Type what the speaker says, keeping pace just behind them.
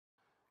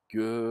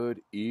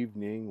Good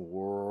evening,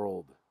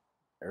 world,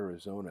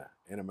 Arizona,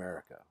 and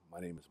America. My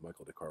name is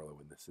Michael DiCarlo,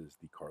 and this is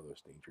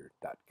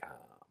thecarlosdanger.com,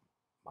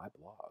 my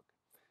blog.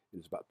 It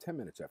is about 10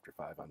 minutes after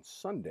 5 on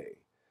Sunday,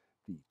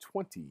 the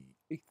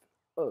 28th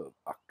of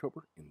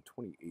October in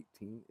 2018,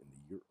 in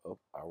the year of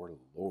our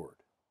Lord.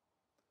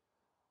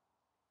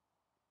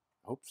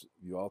 I hope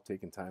you all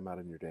taken time out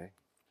in your day,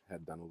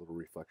 had done a little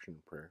reflection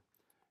and prayer.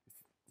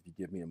 If you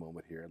give me a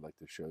moment here, I'd like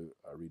to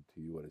read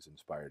to you what has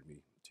inspired me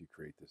to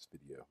create this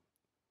video.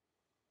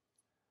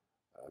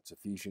 It's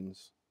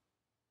Ephesians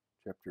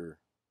chapter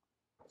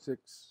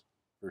 6,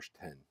 verse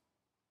 10.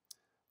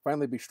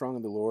 Finally, be strong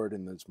in the Lord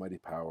and his mighty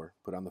power.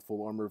 Put on the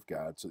full armor of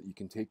God so that you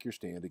can take your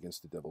stand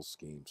against the devil's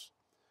schemes.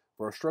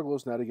 For our struggle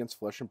is not against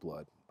flesh and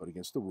blood, but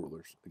against the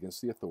rulers,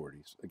 against the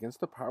authorities, against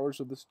the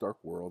powers of this dark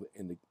world,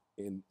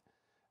 and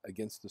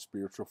against the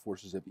spiritual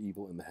forces of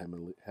evil in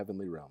the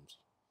heavenly realms.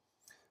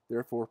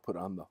 Therefore, put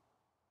on the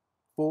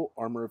full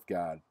armor of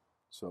God,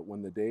 so that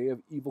when the day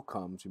of evil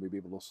comes, you may be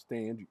able to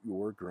stand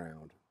your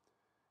ground.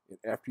 And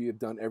after you have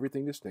done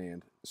everything to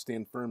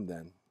stand firm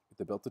then, with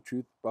the belt of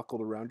truth buckled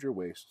around your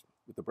waist,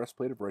 with the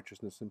breastplate of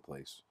righteousness in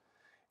place,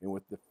 and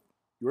with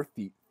your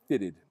feet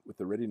fitted with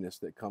the readiness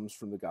that comes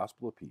from the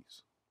gospel of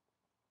peace.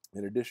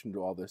 In addition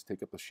to all this,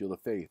 take up the shield of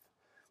faith,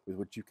 with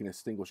which you can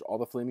extinguish all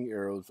the flaming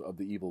arrows of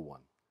the evil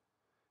one.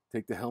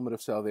 Take the helmet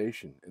of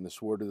salvation and the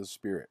sword of the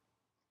Spirit,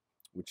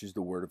 which is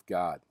the word of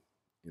God,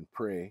 and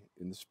pray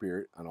in the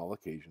Spirit on all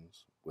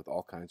occasions, with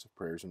all kinds of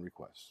prayers and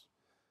requests.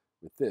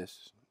 With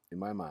this in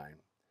my mind,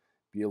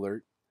 be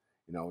alert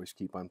and always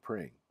keep on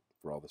praying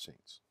for all the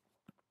saints.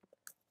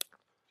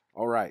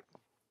 All right.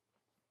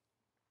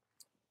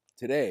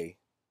 Today,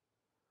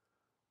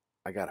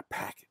 I got a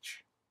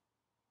package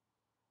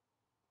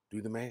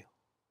through the mail.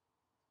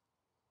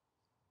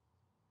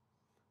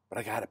 But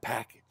I got a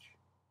package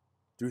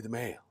through the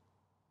mail.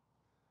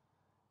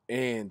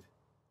 And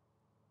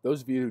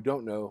those of you who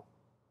don't know,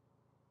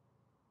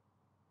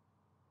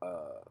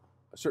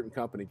 a certain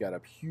company got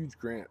a huge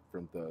grant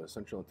from the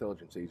Central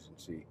Intelligence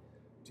Agency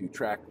to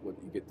track what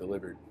you get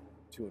delivered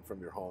to and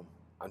from your home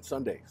on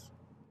Sundays.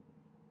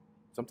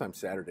 Sometimes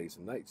Saturdays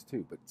and nights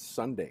too, but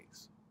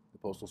Sundays. The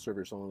Postal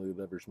Service only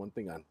delivers one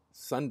thing on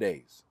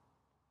Sundays,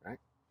 right?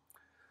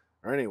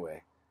 Or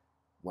anyway,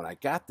 when I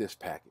got this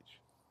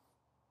package,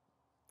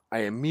 I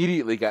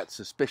immediately got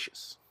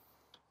suspicious.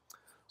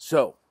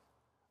 So,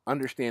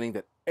 understanding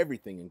that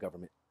everything in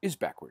government is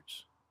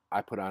backwards, I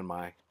put on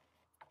my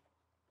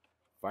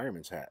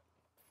fireman's hat.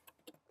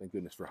 Thank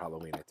goodness for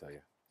Halloween, I tell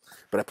you.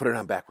 But I put it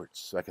on backwards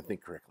so I can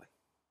think correctly.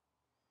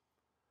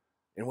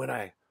 And when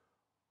I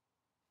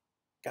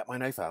got my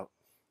knife out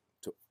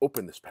to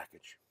open this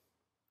package,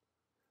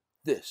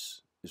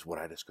 this is what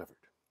I discovered.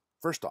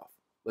 First off,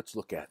 let's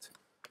look at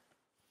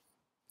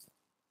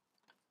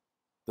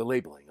the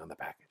labeling on the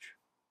package.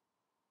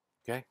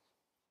 Okay?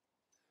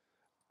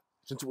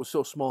 Since it was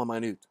so small and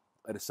minute,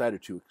 I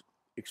decided to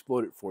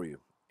explode it for you.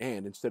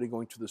 And instead of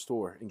going to the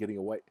store and getting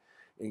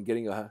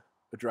a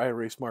dry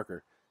erase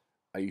marker,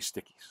 I used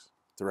stickies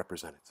to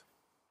represent it.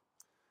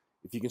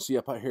 If you can see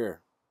up here,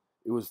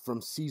 it was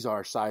from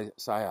Caesar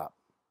Psyop.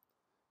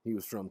 He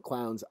was from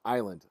Clowns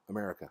Island,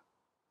 America.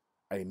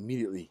 I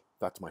immediately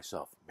thought to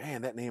myself,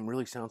 man, that name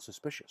really sounds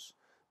suspicious.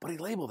 But he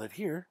labeled it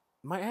here,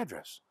 my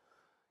address.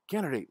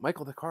 Candidate,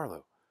 Michael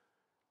DiCarlo.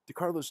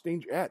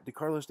 at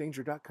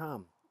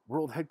thecarlosdanger.com.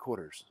 World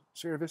headquarters,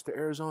 Sierra Vista,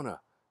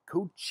 Arizona.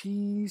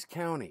 Cochise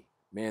County.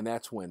 Man,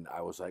 that's when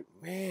I was like,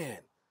 man.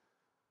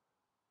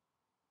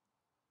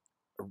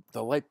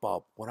 The light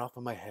bulb went off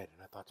in my head,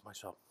 and I thought to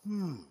myself,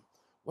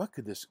 what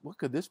could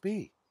this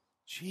be?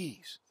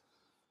 Jeez.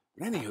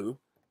 But anywho,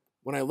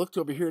 when I looked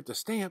over here at the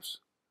stamps,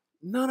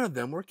 none of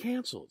them were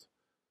canceled.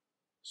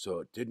 So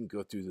it didn't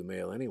go through the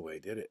mail anyway,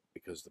 did it?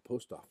 Because the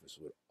post office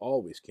would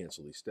always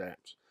cancel these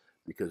stamps.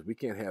 Because we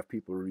can't have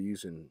people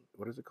reusing,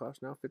 what does it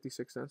cost now?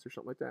 56 cents or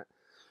something like that?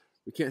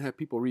 We can't have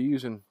people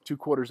reusing 2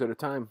 quarters at a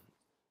time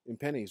in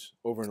pennies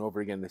over and over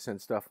again. They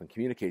send stuff and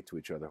communicate to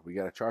each other. We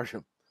got to charge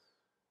them,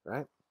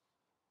 right?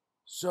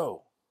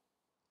 So,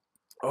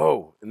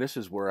 and this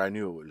is where I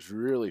knew it was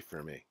really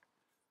for me.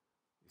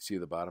 You see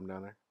the bottom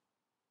down there?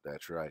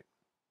 That's right.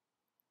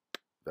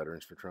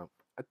 Veterans for Trump.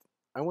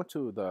 I went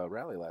to the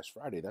rally last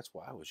Friday. That's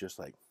why I was just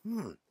like,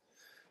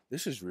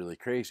 this is really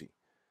crazy.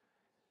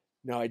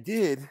 Now, I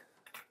did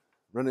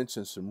run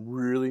into some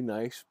really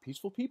nice,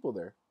 peaceful people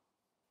there.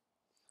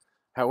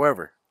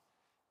 However,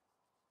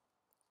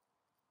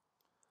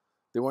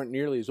 they weren't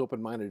nearly as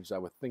open-minded as I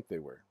would think they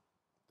were.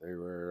 They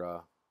were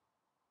a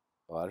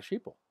lot of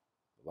sheeple.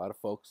 A lot of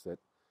folks that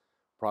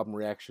problem,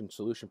 reaction,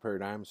 solution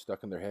paradigm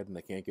stuck in their head and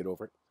they can't get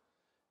over it.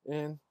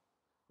 And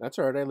that's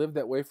all right. I lived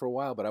that way for a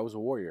while, but I was a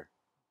warrior.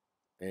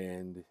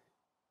 And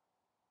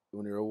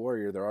when you're a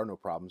warrior, there are no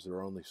problems. There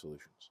are only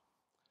solutions.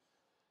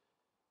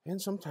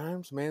 And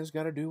sometimes man's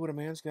got to do what a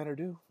man's got to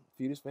do,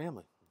 feed his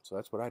family. So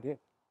that's what I did.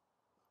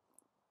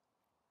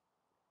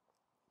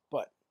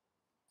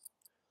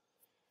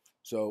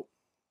 So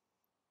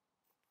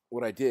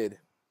what I did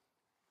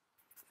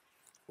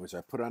was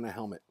I put on a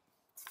helmet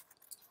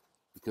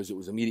because it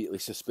was immediately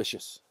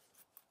suspicious.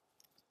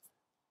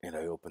 And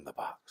I opened the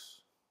box.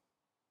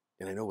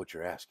 And I know what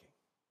you're asking.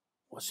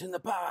 What's in the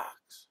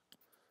box?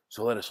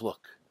 So let us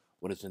look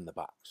what is in the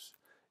box.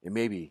 And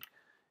maybe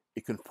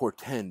it can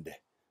portend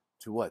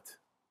to what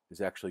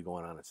is actually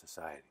going on in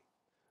society.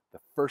 The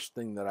first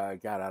thing that I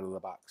got out of the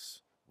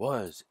box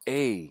was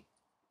when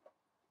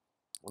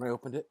I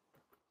opened it,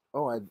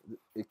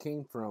 it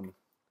came from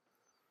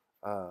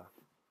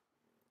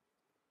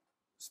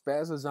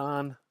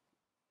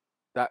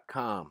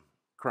Spazazon.com.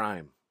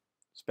 Crime.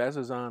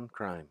 Spazazon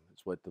Crime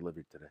is what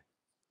delivered today.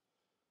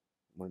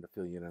 I wanted to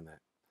fill you in on that.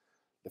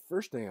 The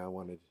first thing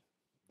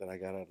that I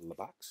got out of the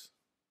box,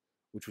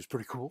 which was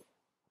pretty cool,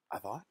 I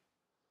thought,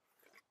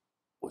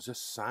 was a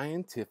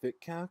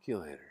scientific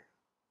calculator,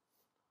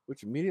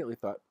 which immediately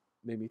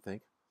made me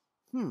think,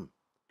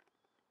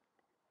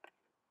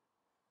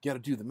 got to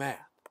do the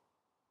math.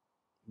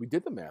 We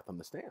did the math on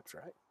the stamps,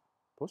 right?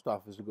 Post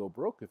office would go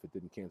broke if it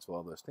didn't cancel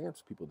all those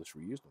stamps. People just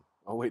reused them.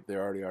 Oh, wait, they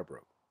already are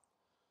broke.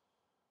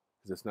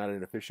 Because it's not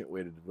an efficient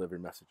way to deliver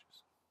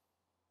messages.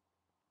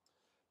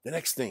 The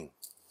next thing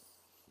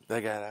that I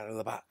got out of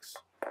the box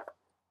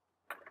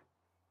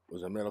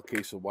was a metal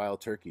case of wild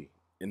turkey.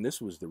 And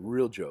this was the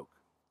real joke.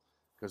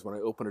 Because when I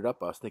opened it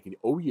up, I was thinking,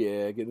 oh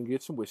yeah, gonna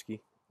get some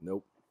whiskey.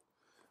 Nope.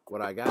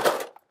 What I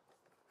got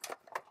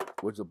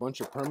was a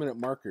bunch of permanent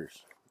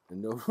markers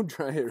and no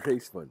dry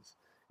erase ones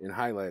and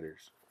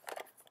highlighters.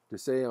 To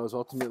say I was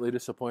ultimately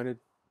disappointed,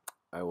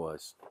 I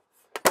was.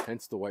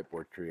 Hence the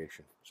whiteboard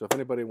creation. So if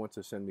anybody wants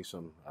to send me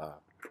some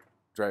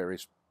dry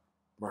erase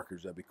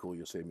markers, that'd be cool.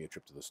 You'll save me a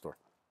trip to the store.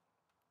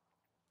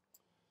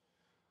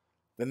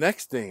 The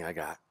next thing I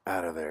got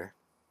out of the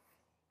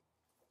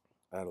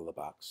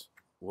box,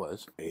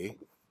 was a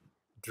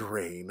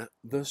Drain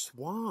the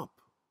Swamp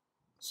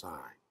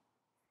sign.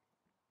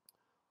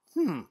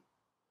 A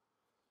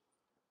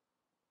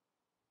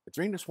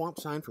Drain the Swamp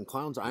sign from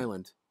Clowns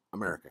Island,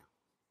 America.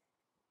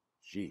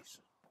 Jeez.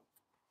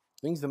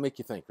 Things that make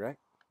you think, right?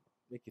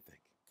 Make you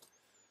think.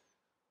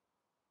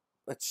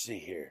 Let's see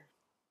here.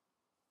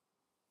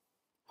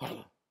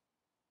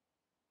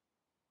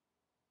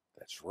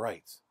 That's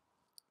right.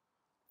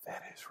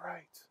 That is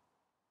right.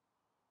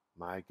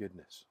 My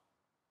goodness.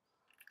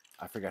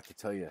 I forgot to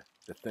tell you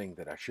the thing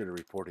that I should have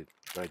reported,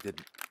 but I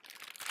didn't.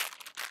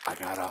 I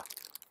got a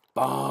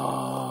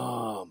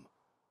bomb.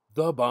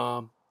 The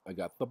bomb. I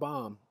got the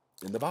bomb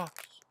in the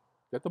box.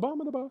 Got the bomb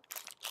in the box.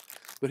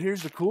 But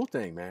here's the cool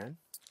thing, man.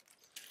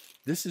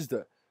 This is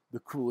the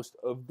coolest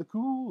of the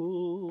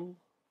cool.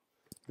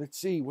 Let's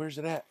see. Where's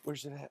it at?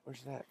 Where's it at?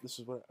 Where's it at? This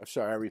is what... I'm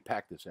sorry, I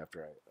repacked this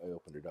after I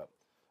opened it up.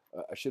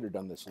 I should have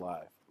done this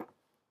live.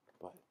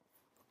 But...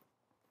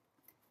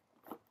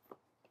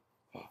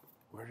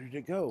 where did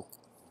it go?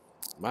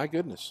 My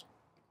goodness.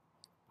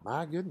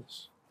 My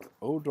goodness.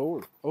 Oh,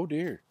 door. Oh,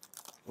 dear.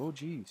 Oh,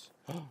 geez.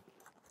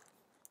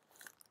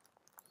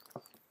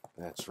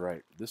 That's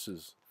right. This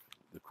is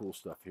the cool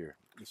stuff here.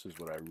 This is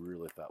what I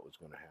really thought was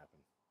going to happen.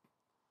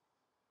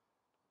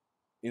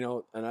 You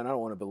know, and I don't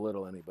want to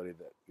belittle anybody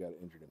that got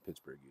injured in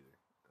Pittsburgh either.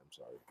 I'm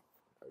sorry.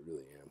 I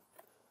really am.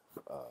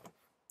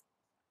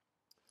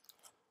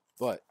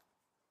 But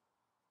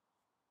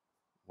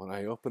when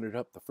I opened it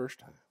up the first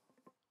time,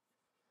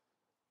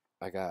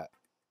 I got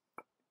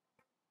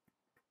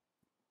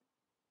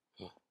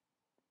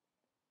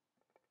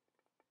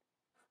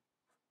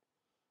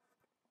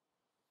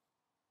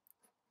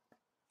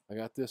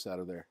this out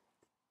of there.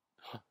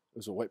 It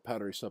was a white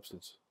powdery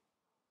substance.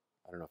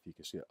 I don't know if you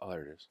can see it. Oh,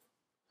 there it is.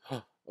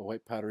 A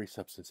white powdery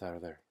substance out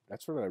of there.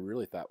 That's what I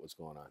really thought was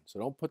going on. So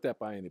don't put that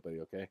by anybody,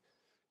 okay?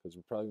 Because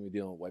we're probably going to be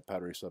dealing with white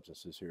powdery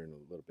substances here in a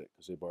little bit,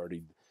 because they've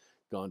already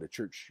gone to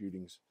church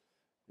shootings.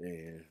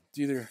 And it's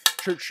either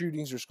church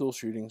shootings or school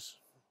shootings.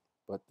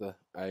 But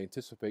I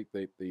anticipate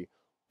that the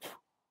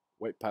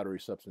white powdery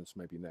substance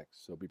might be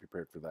next. So be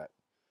prepared for that.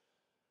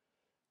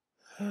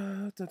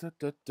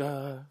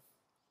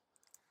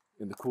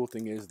 And the cool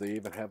thing is they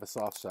even have a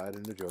soft side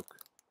in the joke.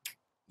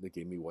 They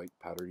gave me white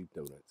powdery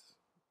donuts.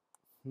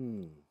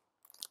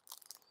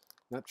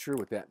 Not sure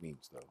what that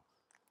means, though.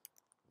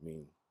 I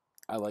mean,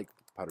 I like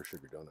powdered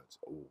sugar donuts.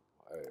 Oh,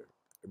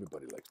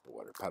 everybody likes the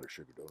powdered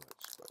sugar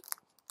donuts, but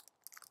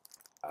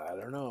I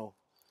don't know.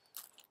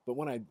 But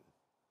when I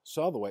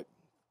saw the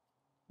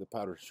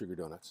powdered sugar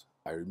donuts,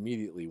 I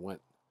immediately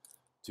went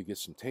to get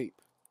some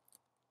tape.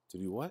 To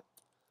do what?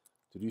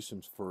 To do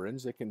some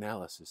forensic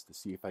analysis to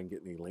see if I can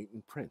get any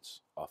latent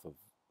prints off of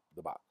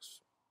the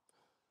box.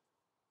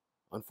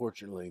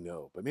 Unfortunately,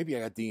 no. But maybe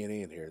I got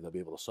DNA in here and they'll be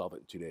able to solve it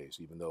in 2 days,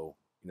 even though,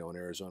 you know, in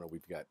Arizona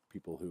we've got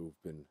people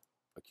who've been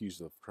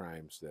accused of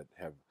crimes that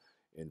have,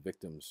 and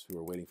victims who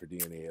are waiting for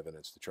DNA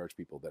evidence to charge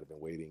people that have been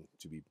waiting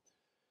to be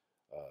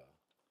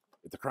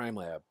at the crime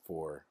lab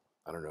for,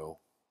 I don't know,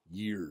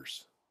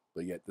 years.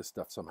 But yet this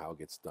stuff somehow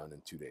gets done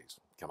in 2 days.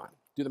 Come on,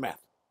 do the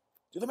math.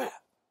 Do the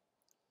math.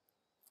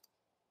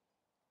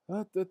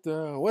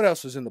 What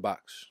else is in the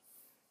box?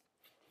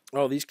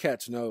 Oh, these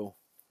cats know.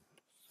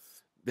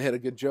 They had a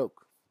good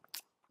joke.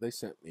 They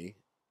sent me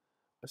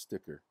a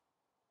sticker.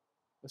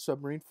 A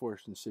Submarine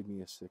Force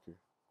insignia sticker.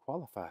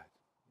 Qualified.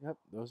 Yep,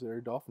 those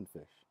are dolphin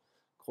fish.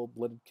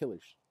 Cold-blooded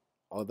killers.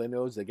 All they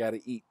know is they got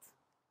to eat.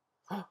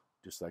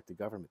 Just like the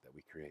government that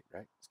we create,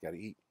 right? It's got to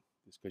eat.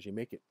 Just because you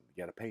make it,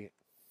 you got to pay it.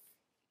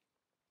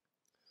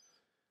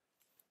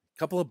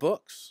 Couple of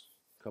books.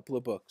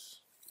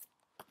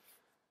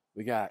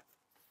 We got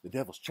The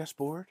Devil's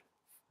Chessboard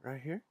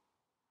right here,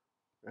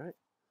 right?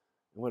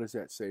 And what does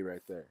that say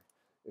right there?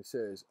 It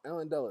says,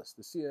 Alan Dulles,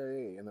 the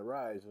CIA, and the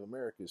Rise of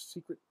America's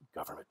Secret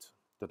Government.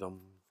 Da-dum.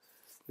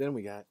 Then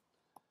we got,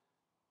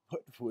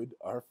 What Would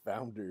Our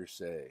Founders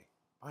Say?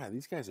 Wow,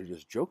 these guys are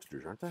just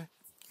jokesters, aren't they?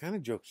 Kind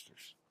of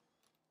jokesters.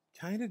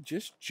 Kind of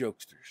just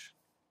jokesters.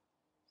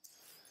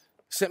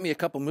 Sent me a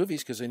couple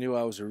movies because they knew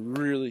I was a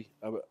really,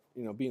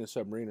 being a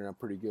submariner, I'm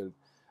pretty good.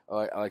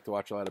 I like to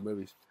watch a lot of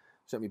movies.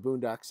 Sent me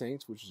Boondock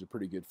Saints, which is a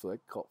pretty good flick,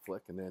 cult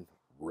flick, and then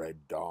Red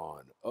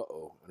Dawn.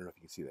 Uh-oh, I don't know if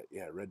you can see that.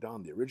 Yeah, Red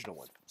Dawn, the original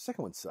one. The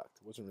second one sucked.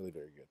 It wasn't really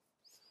very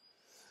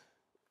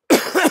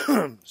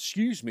good.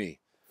 Excuse me.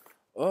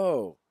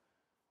 Oh,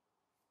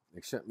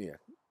 they sent me a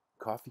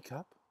coffee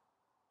cup.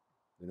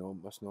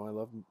 Must know I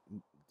love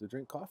to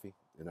drink coffee,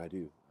 and I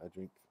do. I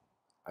drink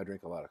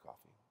a lot of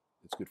coffee.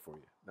 It's good for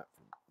you. Not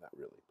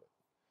really, but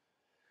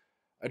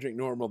I drink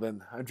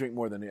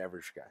more than the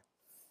average guy.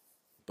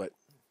 But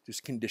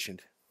just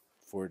conditioned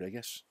for it, I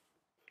guess.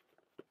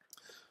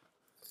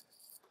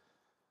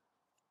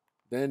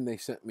 Then they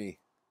sent me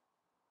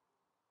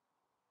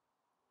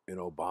an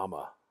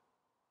Obama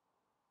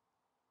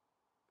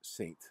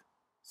Saint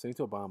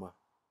Obama.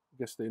 I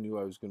guess they knew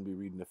I was going to be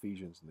reading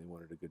Ephesians and they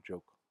wanted a good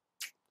joke.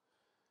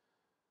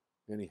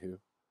 Anywho.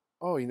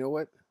 Oh, you know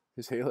what?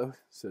 His halo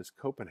says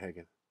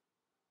Copenhagen.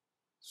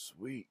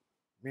 Sweet.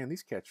 Man,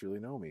 these cats really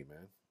know me,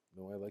 man.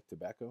 Know I like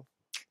tobacco.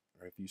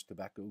 Or I've used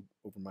tobacco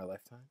over my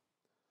lifetime.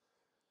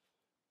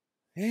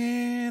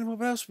 And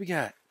what else we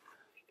got?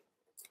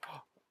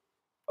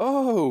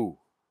 Oh!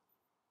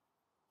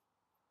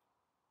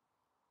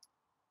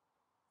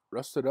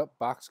 Rusted up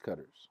box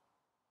cutters.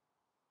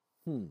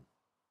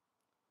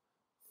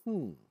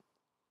 Oh,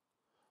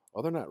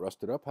 they're not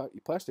rusted up.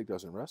 Plastic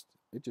doesn't rust.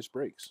 It just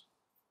breaks.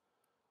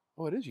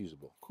 Oh, it is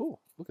usable.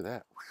 Cool. Look at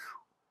that.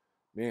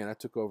 Whew. Man, I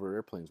took over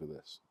airplanes with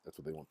this. That's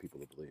what they want people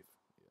to believe.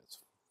 Yeah, it's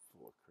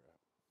full of crap.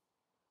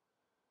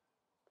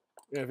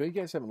 Yeah, if you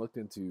guys haven't looked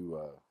into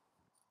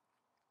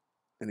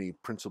any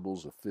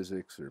principles of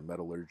physics or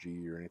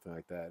metallurgy or anything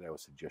like that, I would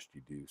suggest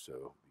you do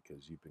so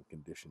because you've been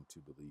conditioned to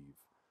believe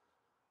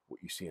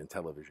what you see on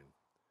television.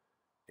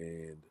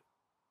 And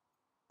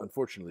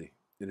unfortunately,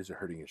 it is a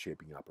hurting and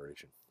shaping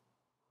operation.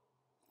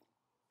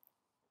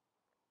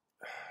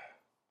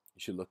 You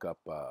should look up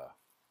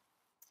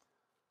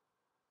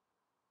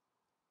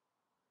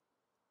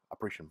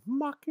Operation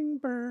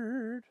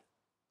Mockingbird.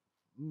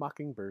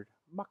 Mockingbird.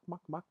 Mock.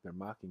 They're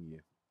mocking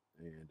you.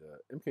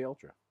 And MK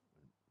Ultra,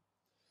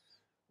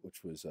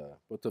 which was,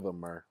 both of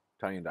them are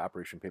tying into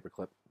Operation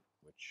Paperclip,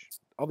 which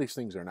all these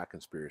things are not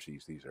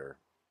conspiracies. These are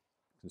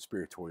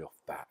conspiratorial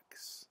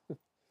facts.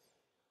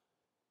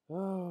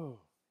 Oh.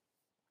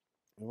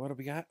 And what do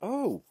we got?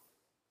 Oh.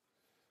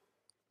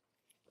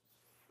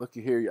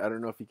 Looky here. I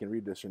don't know if you can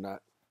read this or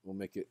not. We'll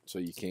make it so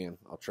you can.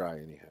 I'll try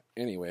anyhow.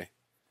 Anyway,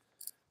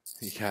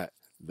 you got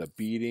the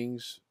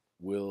beatings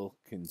will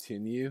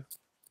continue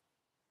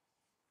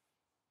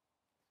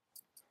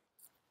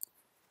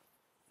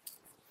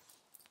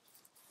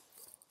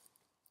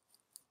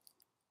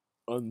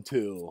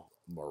until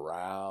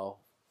morale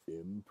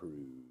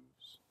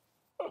improves.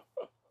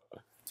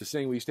 It's a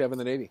saying we used to have in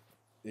the Navy.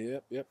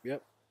 Yep.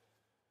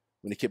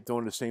 When he kept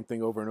doing the same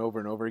thing over and over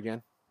and over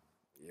again.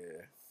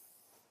 Yeah.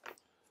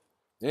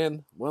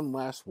 And one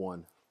last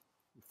one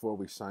before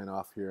we sign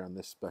off here on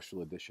this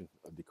special edition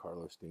of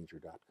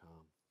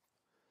DeCarlosDanger.com.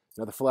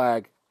 Another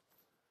flag.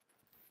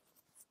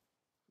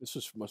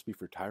 This must be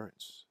for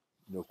tyrants.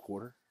 No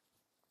quarter.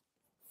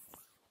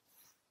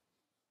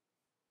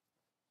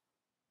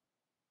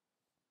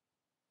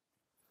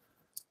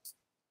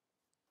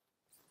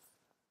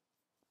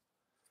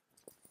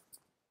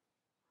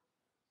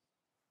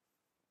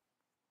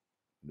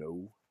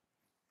 No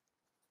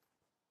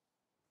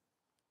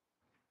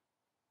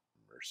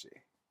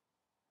mercy.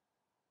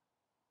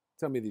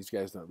 Tell me these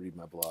guys don't read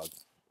my blog,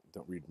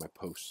 don't read my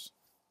posts.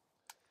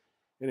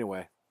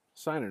 Anyway,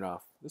 signing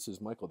off. This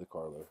is Michael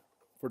DeCarlo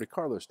for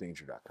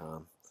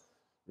DeCarlosDanger.com,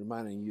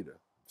 reminding you to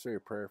say a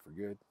prayer for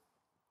good.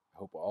 I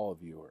hope all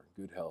of you are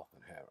in good health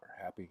and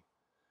are happy,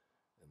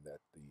 and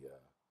that the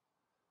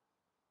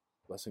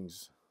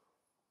blessings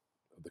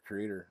of the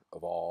Creator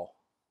of all,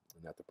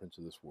 and not the Prince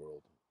of this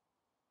world,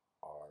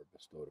 are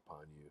bestowed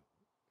upon you,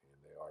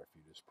 and they are if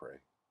you just pray.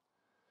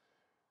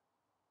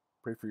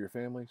 Pray for your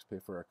families, pray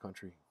for our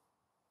country,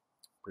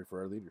 pray for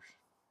our leaders,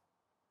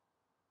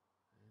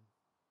 and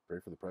pray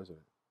for the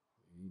president.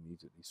 He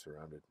needs it. He's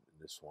surrounded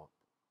in this swamp.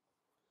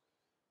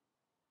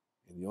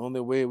 And the only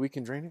way we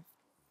can drain it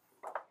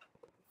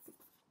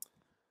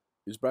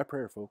is by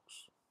prayer,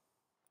 folks.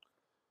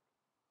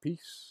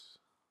 Peace.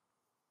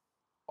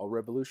 All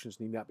revolutions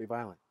need not be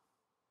violent.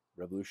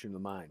 Revolution of the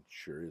mind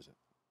sure isn't.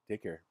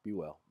 Take care. Be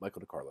well.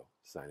 Michael DeCarlo,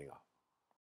 signing off.